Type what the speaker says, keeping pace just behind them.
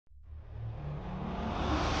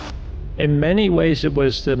In many ways, it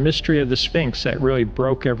was the mystery of the Sphinx that really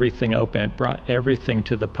broke everything open, brought everything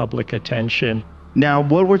to the public attention. Now,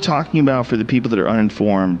 what we're talking about for the people that are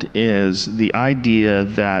uninformed is the idea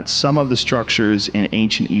that some of the structures in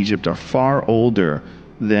ancient Egypt are far older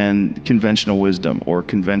than conventional wisdom or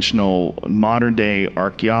conventional modern-day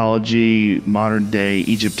archaeology, modern-day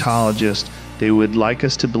Egyptologists. They would like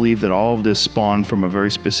us to believe that all of this spawned from a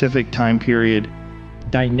very specific time period.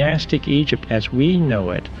 Dynastic Egypt, as we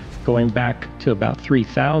know it, going back to about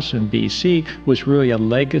 3000 BC, was really a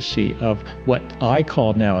legacy of what I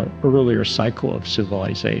call now an earlier cycle of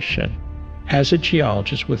civilization. As a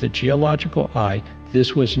geologist with a geological eye,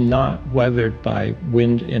 this was not weathered by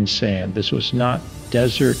wind and sand. This was not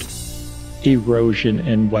desert erosion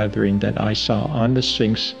and weathering that I saw on the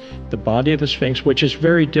Sphinx, the body of the Sphinx, which is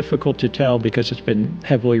very difficult to tell because it's been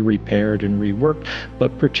heavily repaired and reworked,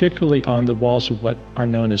 but particularly on the walls of what are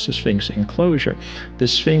known as the Sphinx enclosure. The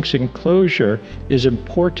Sphinx enclosure is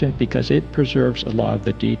important because it preserves a lot of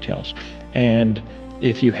the details. And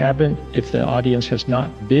if the audience has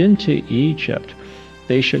not been to Egypt,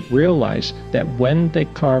 they should realize that when they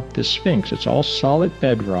carved the Sphinx, it's all solid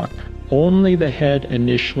bedrock. Only the head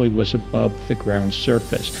initially was above the ground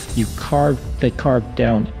surface. They carved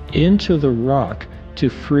down into the rock to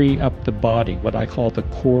free up the body, what I call the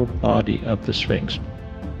core body of the Sphinx.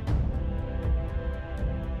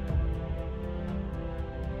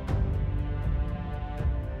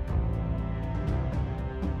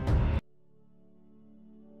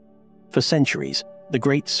 For centuries, the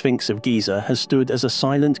Great Sphinx of Giza has stood as a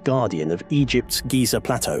silent guardian of Egypt's Giza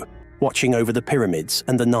Plateau, watching over the pyramids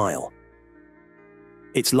and the Nile.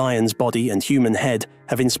 Its lion's body and human head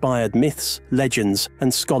have inspired myths, legends,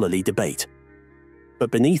 and scholarly debate.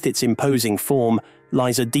 But beneath its imposing form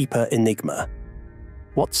lies a deeper enigma.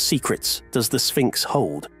 What secrets does the Sphinx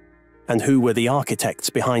hold? And who were the architects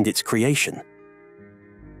behind its creation?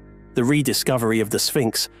 The rediscovery of the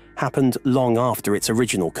Sphinx happened long after its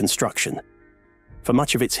original construction. For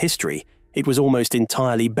much of its history, it was almost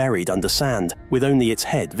entirely buried under sand, with only its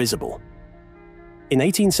head visible. In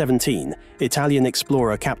 1817, Italian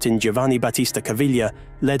explorer Captain Giovanni Battista Caviglia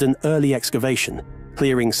led an early excavation,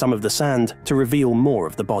 clearing some of the sand to reveal more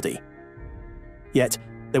of the body. Yet,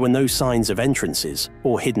 there were no signs of entrances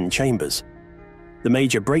or hidden chambers. The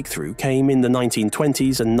major breakthrough came in the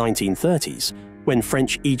 1920s and 1930s, when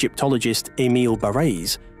French Egyptologist Émile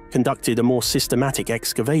Barrès conducted a more systematic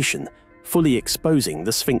excavation, fully exposing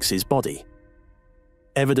the Sphinx's body.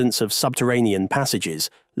 Evidence of subterranean passages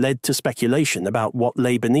led to speculation about what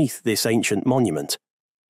lay beneath this ancient monument.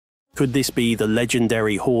 Could this be the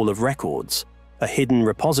legendary Hall of Records, a hidden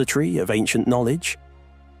repository of ancient knowledge?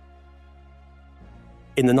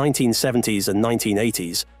 In the 1970s and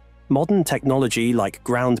 1980s, modern technology like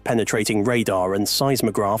ground-penetrating radar and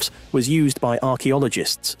seismographs was used by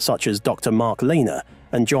archaeologists such as Dr. Mark Lehner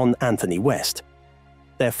and John Anthony West.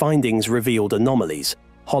 Their findings revealed anomalies,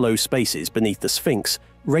 hollow spaces beneath the Sphinx,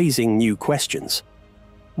 raising new questions.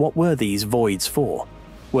 What were these voids for?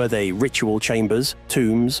 Were they ritual chambers,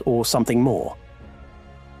 tombs, or something more?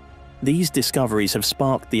 These discoveries have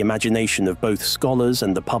sparked the imagination of both scholars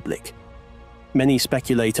and the public. Many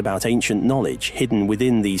speculate about ancient knowledge hidden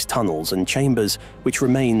within these tunnels and chambers which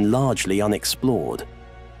remain largely unexplored.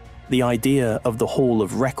 The idea of the Hall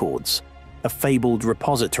of Records, a fabled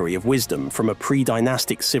repository of wisdom from a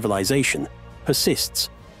pre-dynastic civilization, persists,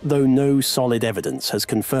 though no solid evidence has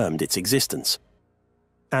confirmed its existence.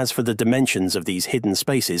 As for the dimensions of these hidden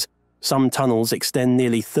spaces, some tunnels extend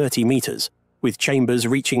nearly 30 meters, with chambers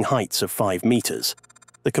reaching heights of 5 meters.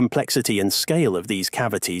 The complexity and scale of these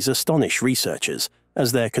cavities astonish researchers,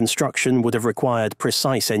 as their construction would have required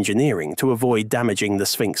precise engineering to avoid damaging the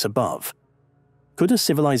Sphinx above. Could a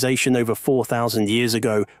civilization over 4,000 years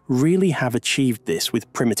ago really have achieved this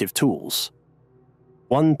with primitive tools?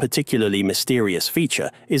 One particularly mysterious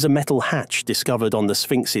feature is a metal hatch discovered on the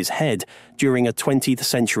Sphinx's head during a 20th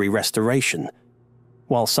century restoration.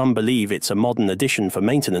 While some believe it's a modern addition for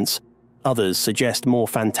maintenance, others suggest more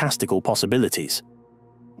fantastical possibilities.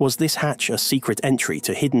 Was this hatch a secret entry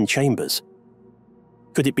to hidden chambers?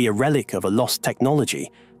 Could it be a relic of a lost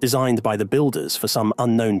technology designed by the builders for some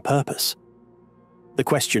unknown purpose? The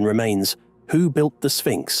question remains, who built the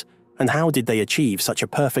Sphinx, and how did they achieve such a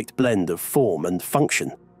perfect blend of form and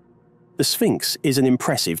function? The Sphinx is an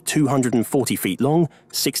impressive 240 feet long,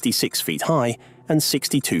 66 feet high, and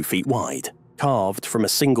 62 feet wide. Carved from a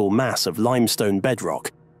single mass of limestone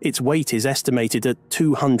bedrock, its weight is estimated at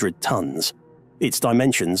 200 tons. Its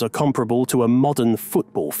dimensions are comparable to a modern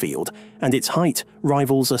football field, and its height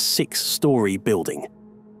rivals a 6-story building.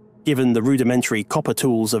 Given the rudimentary copper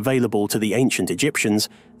tools available to the ancient Egyptians,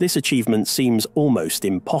 this achievement seems almost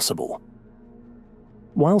impossible.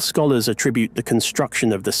 While scholars attribute the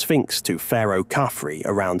construction of the Sphinx to Pharaoh Khafre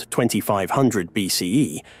around 2500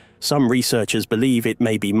 BCE, some researchers believe it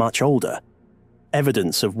may be much older.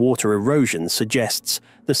 Evidence of water erosion suggests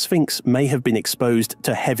the Sphinx may have been exposed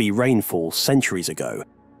to heavy rainfall centuries ago,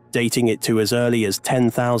 dating it to as early as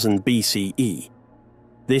 10,000 BCE.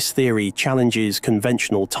 This theory challenges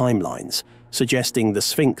conventional timelines, suggesting the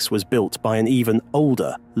Sphinx was built by an even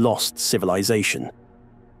older, lost civilization.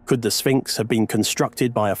 Could the Sphinx have been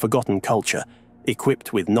constructed by a forgotten culture,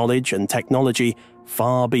 equipped with knowledge and technology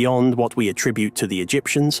far beyond what we attribute to the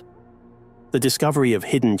Egyptians? The discovery of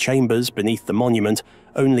hidden chambers beneath the monument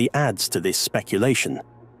only adds to this speculation.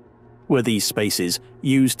 Were these spaces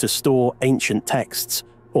used to store ancient texts,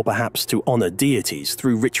 or perhaps to honor deities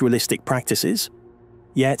through ritualistic practices?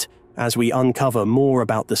 Yet, as we uncover more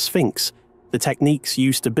about the Sphinx, the techniques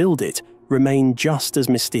used to build it remain just as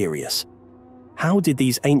mysterious. How did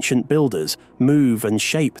these ancient builders move and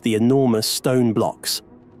shape the enormous stone blocks?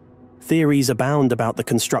 Theories abound about the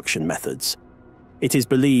construction methods. It is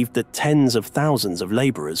believed that tens of thousands of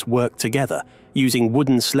laborers worked together, using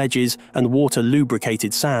wooden sledges and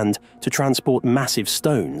water-lubricated sand to transport massive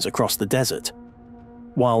stones across the desert.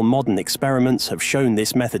 While modern experiments have shown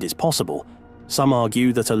this method is possible, some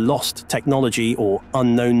argue that a lost technology or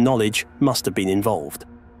unknown knowledge must have been involved.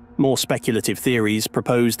 More speculative theories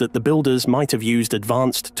propose that the builders might have used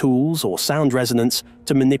advanced tools or sound resonance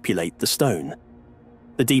to manipulate the stone.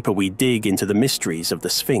 The deeper we dig into the mysteries of the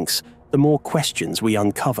Sphinx, the more questions we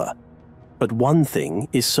uncover. But one thing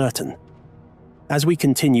is certain. As we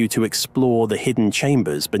continue to explore the hidden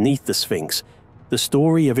chambers beneath the Sphinx, the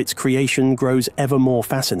story of its creation grows ever more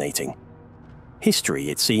fascinating. History,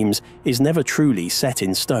 it seems, is never truly set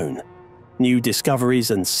in stone. New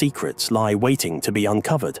discoveries and secrets lie waiting to be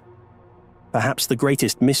uncovered. Perhaps the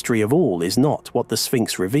greatest mystery of all is not what the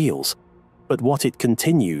Sphinx reveals, but what it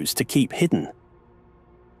continues to keep hidden.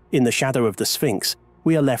 In the shadow of the Sphinx,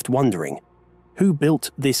 we are left wondering, who built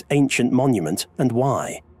this ancient monument and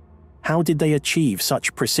why? How did they achieve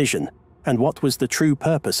such precision, and what was the true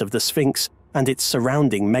purpose of the Sphinx and its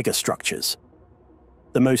surrounding megastructures?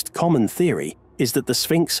 The most common theory is that the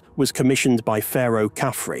Sphinx was commissioned by Pharaoh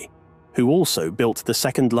Khafre, who also built the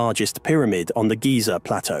second largest pyramid on the Giza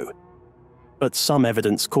Plateau. But some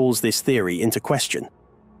evidence calls this theory into question.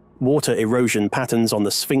 Water erosion patterns on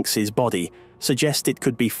the Sphinx's body suggest it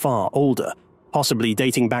could be far older, possibly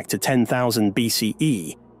dating back to 10,000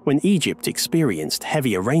 BCE, when Egypt experienced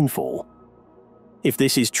heavier rainfall. If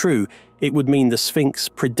this is true, it would mean the Sphinx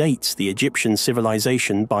predates the Egyptian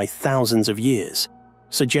civilization by thousands of years,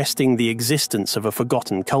 suggesting the existence of a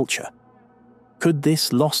forgotten culture. Could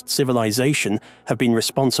this lost civilization have been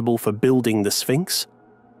responsible for building the Sphinx?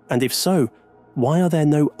 And if so, why are there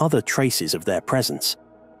no other traces of their presence?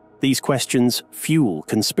 These questions fuel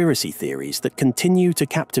conspiracy theories that continue to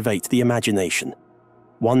captivate the imagination.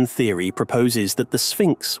 One theory proposes that the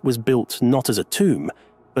Sphinx was built not as a tomb,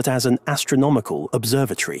 but as an astronomical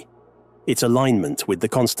observatory. Its alignment with the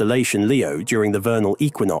constellation Leo during the vernal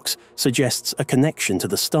equinox suggests a connection to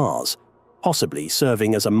the stars, possibly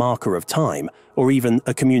serving as a marker of time or even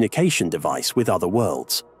a communication device with other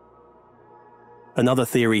worlds. Another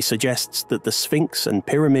theory suggests that the Sphinx and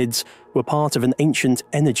pyramids were part of an ancient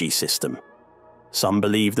energy system. Some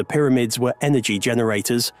believe the pyramids were energy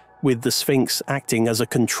generators, with the Sphinx acting as a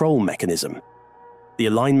control mechanism. The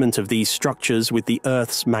alignment of these structures with the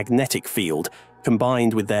Earth's magnetic field,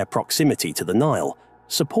 combined with their proximity to the Nile,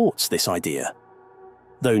 supports this idea.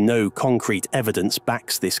 Though no concrete evidence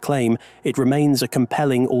backs this claim, it remains a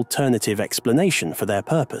compelling alternative explanation for their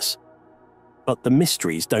purpose. But the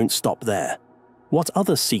mysteries don't stop there. What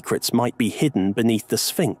other secrets might be hidden beneath the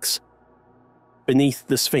Sphinx? Beneath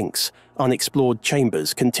the Sphinx, unexplored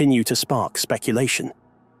chambers continue to spark speculation.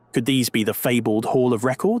 Could these be the fabled Hall of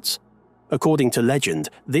Records? According to legend,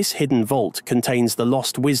 this hidden vault contains the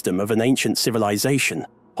lost wisdom of an ancient civilization,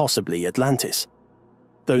 possibly Atlantis.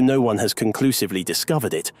 Though no one has conclusively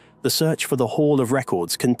discovered it, the search for the Hall of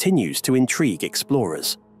Records continues to intrigue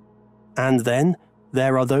explorers. And then,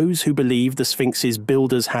 there are those who believe the Sphinx's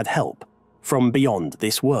builders had help from beyond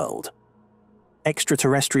this world.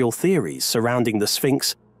 Extraterrestrial theories surrounding the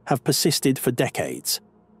Sphinx have persisted for decades.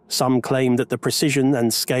 Some claim that the precision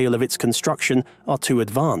and scale of its construction are too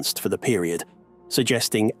advanced for the period,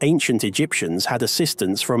 suggesting ancient Egyptians had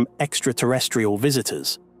assistance from extraterrestrial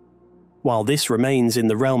visitors. While this remains in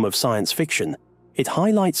the realm of science fiction, it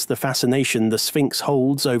highlights the fascination the Sphinx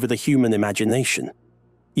holds over the human imagination.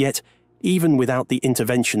 Yet, even without the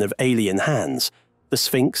intervention of alien hands, The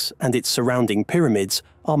Sphinx and its surrounding pyramids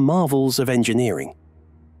are marvels of engineering.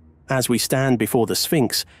 As we stand before the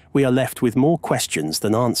Sphinx, we are left with more questions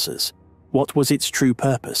than answers. What was its true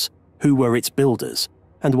purpose? Who were its builders?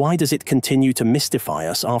 And why does it continue to mystify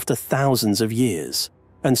us after thousands of years?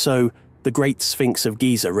 And so, the Great Sphinx of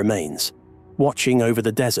Giza remains, watching over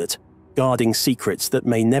the desert, guarding secrets that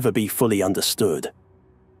may never be fully understood.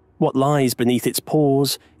 What lies beneath its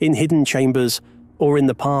pores, in hidden chambers, or in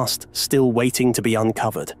the past still waiting to be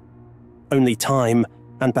uncovered? Only time,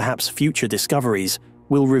 and perhaps future discoveries,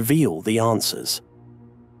 will reveal the answers.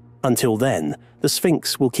 Until then, the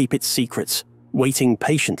Sphinx will keep its secrets, waiting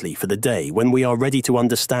patiently for the day when we are ready to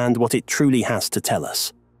understand what it truly has to tell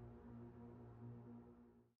us.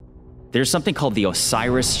 There's something called the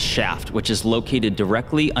Osiris Shaft, which is located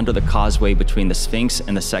directly under the causeway between the Sphinx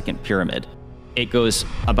and the second pyramid. It goes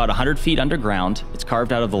about 100 feet underground. It's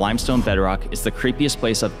carved out of the limestone bedrock. It's the creepiest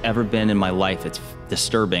place I've ever been in my life. It's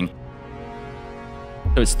disturbing.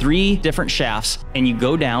 So it's 3 different shafts, and you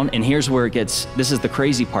go down, and here's where it gets, this is the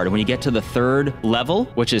crazy part. When you get to the 3rd level,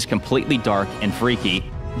 which is completely dark and freaky,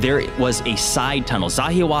 there was a side tunnel.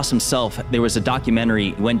 Zahi Hawass himself, there was a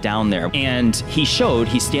documentary, went down there, and he's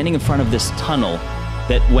standing in front of this tunnel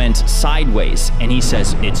that went sideways, and he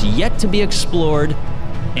says, it's yet to be explored,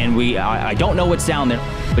 and I don't know what's down there,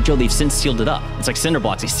 but Joe, they've since sealed it up. It's like cinder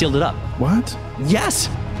blocks, they sealed it up. What? Yes!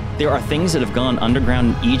 There are things that have gone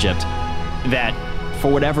underground in Egypt that, for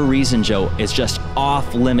whatever reason, Joe, is just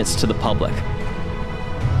off limits to the public.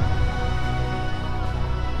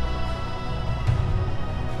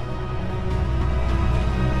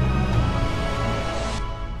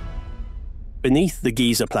 Beneath the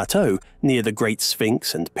Giza Plateau, near the Great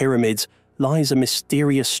Sphinx and pyramids, lies a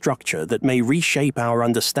mysterious structure that may reshape our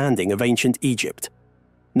understanding of ancient Egypt.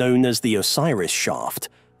 Known as the Osiris Shaft,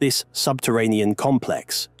 this subterranean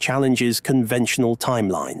complex challenges conventional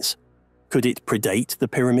timelines. Could it predate the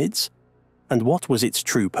pyramids? And what was its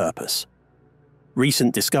true purpose?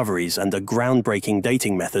 Recent discoveries and a groundbreaking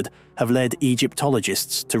dating method have led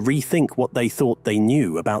Egyptologists to rethink what they thought they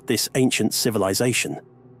knew about this ancient civilization.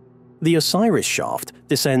 The Osiris Shaft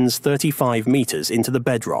descends 35 meters into the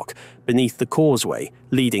bedrock beneath the causeway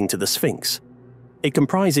leading to the Sphinx. It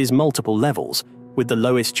comprises multiple levels, with the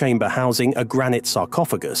lowest chamber housing a granite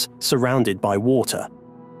sarcophagus surrounded by water.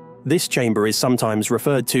 This chamber is sometimes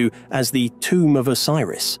referred to as the Tomb of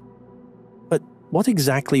Osiris. But what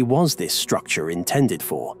exactly was this structure intended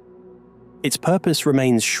for? Its purpose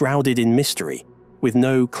remains shrouded in mystery, with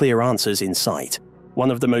no clear answers in sight. One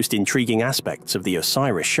of the most intriguing aspects of the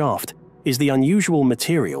Osiris Shaft is the unusual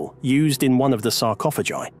material used in one of the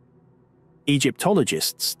sarcophagi.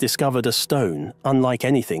 Egyptologists discovered a stone unlike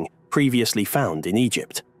anything previously found in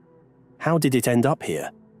Egypt. How did it end up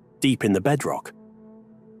here, deep in the bedrock?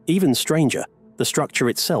 Even stranger, the structure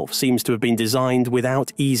itself seems to have been designed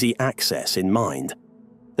without easy access in mind.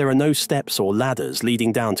 There are no steps or ladders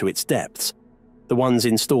leading down to its depths. The ones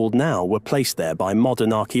installed now were placed there by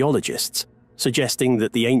modern archaeologists, suggesting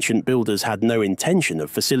that the ancient builders had no intention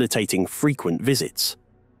of facilitating frequent visits.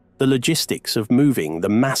 The logistics of moving the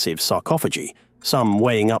massive sarcophagi, some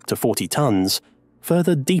weighing up to 40 tons,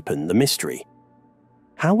 further deepen the mystery.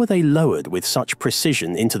 How were they lowered with such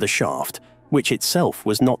precision into the shaft, which itself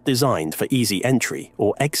was not designed for easy entry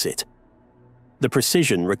or exit? The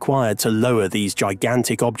precision required to lower these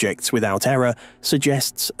gigantic objects without error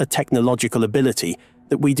suggests a technological ability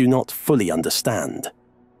that we do not fully understand.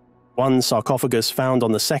 One sarcophagus found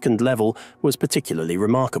on the 2nd level was particularly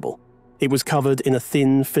remarkable. It was covered in a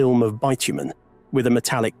thin film of bitumen, with a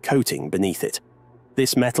metallic coating beneath it.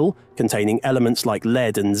 This metal, containing elements like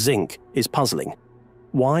lead and zinc, is puzzling.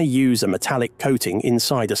 Why use a metallic coating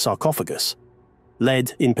inside a sarcophagus?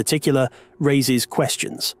 Lead, in particular, raises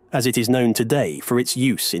questions, as it is known today for its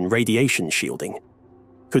use in radiation shielding.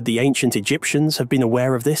 Could the ancient Egyptians have been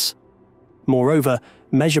aware of this? Moreover,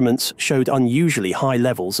 measurements showed unusually high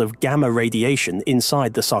levels of gamma radiation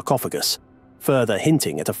inside the sarcophagus, further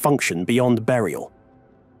hinting at a function beyond burial.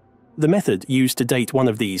 The method used to date one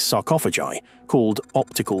of these sarcophagi, called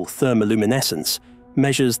optical thermoluminescence,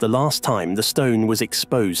 measures the last time the stone was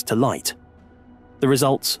exposed to light. The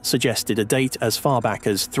results suggested a date as far back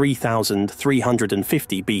as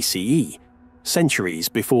 3,350 BCE, centuries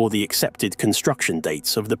before the accepted construction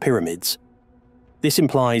dates of the pyramids. This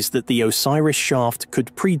implies that the Osiris Shaft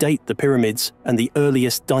could predate the pyramids and the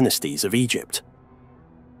earliest dynasties of Egypt.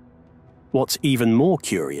 What's even more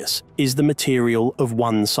curious is the material of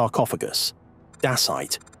one sarcophagus,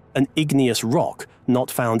 dacite, an igneous rock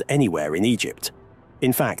not found anywhere in Egypt.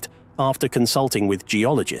 In fact, after consulting with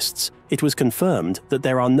geologists, it was confirmed that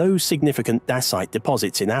there are no significant dacite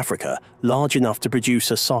deposits in Africa large enough to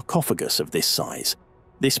produce a sarcophagus of this size.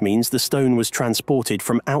 This means the stone was transported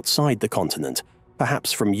from outside the continent,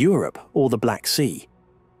 perhaps from Europe or the Black Sea.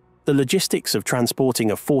 The logistics of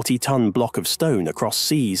transporting a 40-ton block of stone across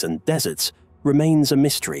seas and deserts remains a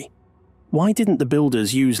mystery. Why didn't the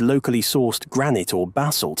builders use locally sourced granite or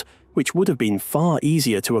basalt, which would have been far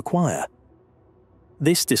easier to acquire?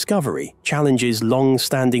 This discovery challenges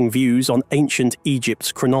long-standing views on ancient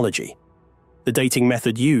Egypt's chronology. The dating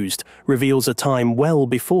method used reveals a time well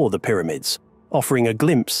before the pyramids, offering a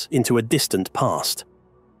glimpse into a distant past.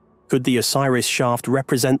 Could the Osiris Shaft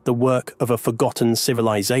represent the work of a forgotten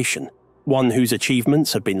civilization, one whose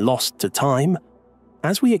achievements have been lost to time?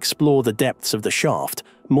 As we explore the depths of the shaft,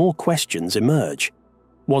 more questions emerge.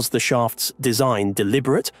 Was the shaft's design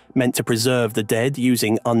deliberate, meant to preserve the dead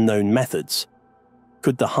using unknown methods?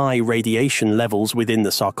 Could the high radiation levels within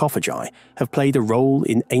the sarcophagi have played a role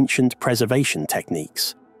in ancient preservation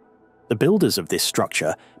techniques? The builders of this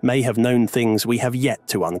structure may have known things we have yet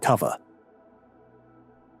to uncover.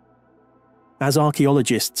 As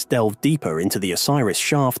archaeologists delve deeper into the Osiris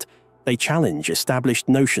Shaft, they challenge established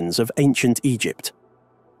notions of ancient Egypt.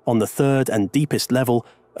 On the third and deepest level,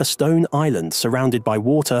 a stone island surrounded by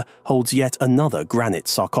water holds yet another granite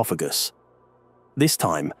sarcophagus. This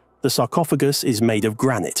time, the sarcophagus is made of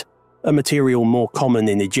granite, a material more common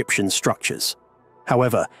in Egyptian structures.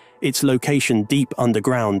 However, its location deep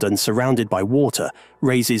underground and surrounded by water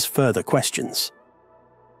raises further questions.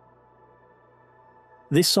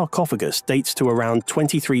 This sarcophagus dates to around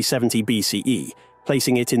 2370 BCE,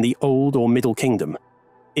 placing it in the Old or Middle Kingdom.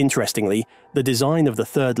 Interestingly, the design of the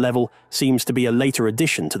third level seems to be a later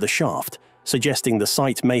addition to the shaft, suggesting the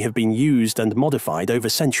site may have been used and modified over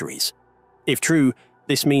centuries. If true,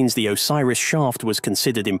 this means the Osiris Shaft was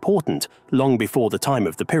considered important long before the time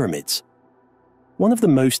of the pyramids. One of the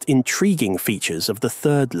most intriguing features of the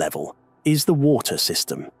third level is the water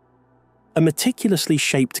system. A meticulously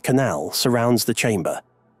shaped canal surrounds the chamber,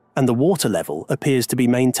 and the water level appears to be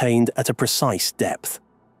maintained at a precise depth.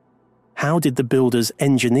 How did the builders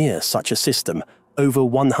engineer such a system over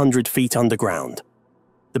 100 feet underground?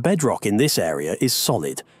 The bedrock in this area is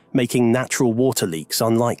solid, making natural water leaks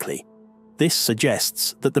unlikely. This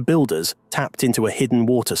suggests that the builders tapped into a hidden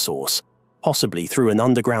water source, possibly through an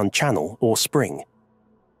underground channel or spring.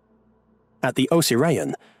 At the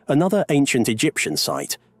Osirian, another ancient Egyptian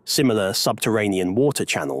site, similar subterranean water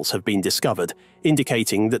channels have been discovered,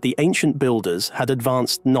 indicating that the ancient builders had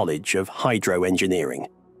advanced knowledge of hydroengineering.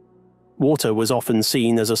 Water was often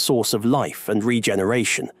seen as a source of life and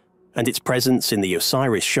regeneration, and its presence in the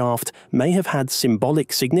Osiris Shaft may have had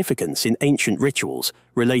symbolic significance in ancient rituals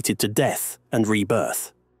related to death and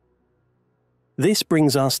rebirth. This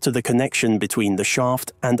brings us to the connection between the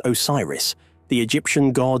shaft and Osiris, the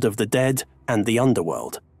Egyptian god of the dead and the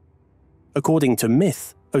underworld. According to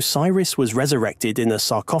myth, Osiris was resurrected in a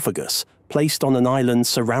sarcophagus placed on an island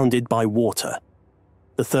surrounded by water.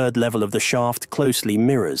 The third level of the shaft closely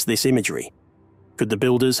mirrors this imagery. Could the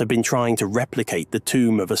builders have been trying to replicate the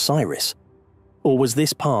tomb of Osiris? Or was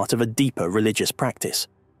this part of a deeper religious practice?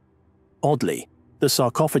 Oddly, the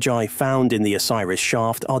sarcophagi found in the Osiris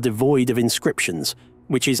Shaft are devoid of inscriptions,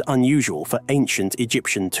 which is unusual for ancient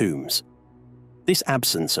Egyptian tombs. This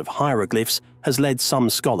absence of hieroglyphs has led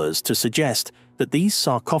some scholars to suggest that these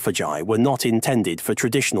sarcophagi were not intended for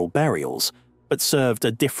traditional burials, but served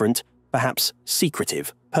a different, perhaps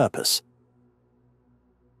secretive, purpose.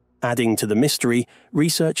 Adding to the mystery,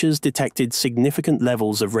 researchers detected significant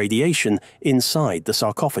levels of radiation inside the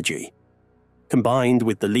sarcophagi. Combined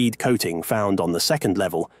with the lead coating found on the second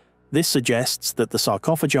level, this suggests that the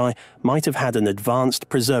sarcophagi might have had an advanced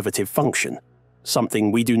preservative function,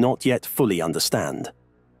 something we do not yet fully understand.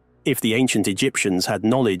 If the ancient Egyptians had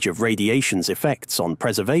knowledge of radiation's effects on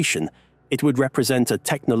preservation, it would represent a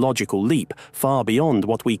technological leap far beyond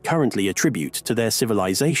what we currently attribute to their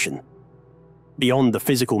civilization. Beyond the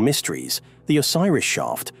physical mysteries, the Osiris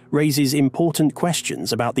Shaft raises important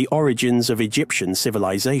questions about the origins of Egyptian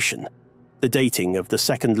civilization. The dating of the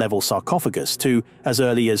second-level sarcophagus to as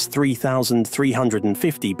early as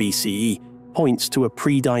 3350 BCE points to a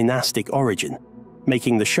pre-dynastic origin,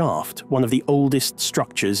 making the shaft one of the oldest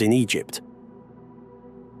structures in Egypt.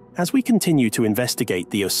 As we continue to investigate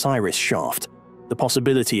the Osiris Shaft, the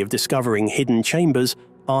possibility of discovering hidden chambers,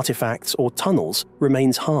 artifacts, or tunnels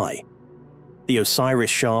remains high. The Osiris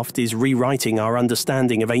Shaft is rewriting our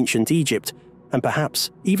understanding of ancient Egypt and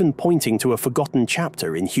perhaps even pointing to a forgotten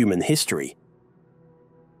chapter in human history.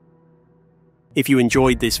 If you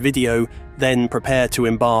enjoyed this video, then prepare to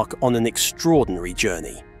embark on an extraordinary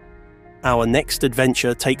journey. Our next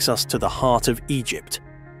adventure takes us to the heart of Egypt,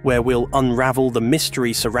 where we'll unravel the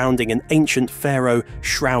mystery surrounding an ancient pharaoh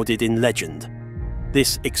shrouded in legend.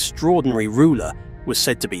 This extraordinary ruler was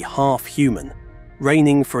said to be half human,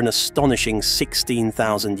 reigning for an astonishing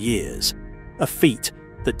 16,000 years, a feat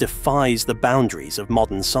that defies the boundaries of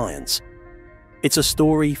modern science. It's a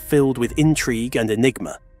story filled with intrigue and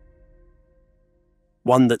enigma,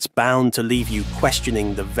 one that's bound to leave you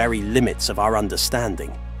questioning the very limits of our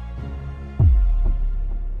understanding.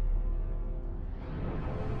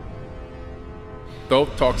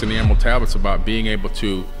 Thoth talks in the Emerald Tablets about being able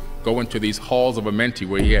to go into these halls of Amenti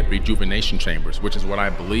where he had rejuvenation chambers, which is what I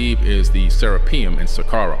believe is the Serapeum in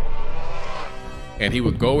Saqqara. And he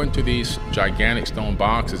would go into these gigantic stone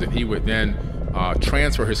boxes, and he would then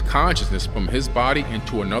transfer his consciousness from his body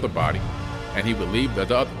into another body. And he would leave the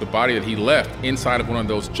body that he left inside of one of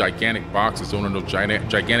those gigantic boxes, one of those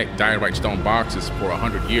gigantic diorite stone boxes for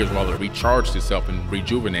 100 years while it recharged itself and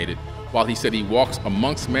rejuvenated. While he said he walks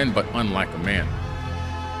amongst men, but unlike a man.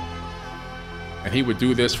 And he would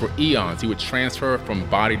do this for eons. He would transfer from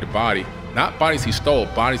body to body, not bodies he stole,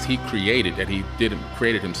 bodies he created, that he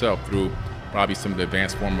created himself through probably some of the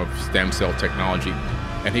advanced form of stem cell technology.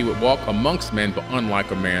 And he would walk amongst men, but unlike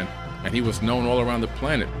a man. And he was known all around the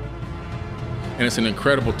planet. And it's an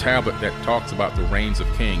incredible tablet that talks about the reigns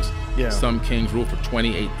of kings. Yeah. Some kings ruled for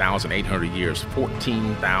 28,800 years,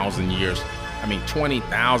 14,000 years. I mean,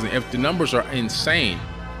 20,000. If the numbers are insane.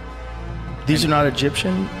 These are not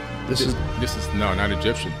Egyptian? This is no, not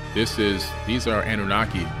Egyptian. These are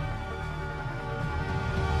Anunnaki.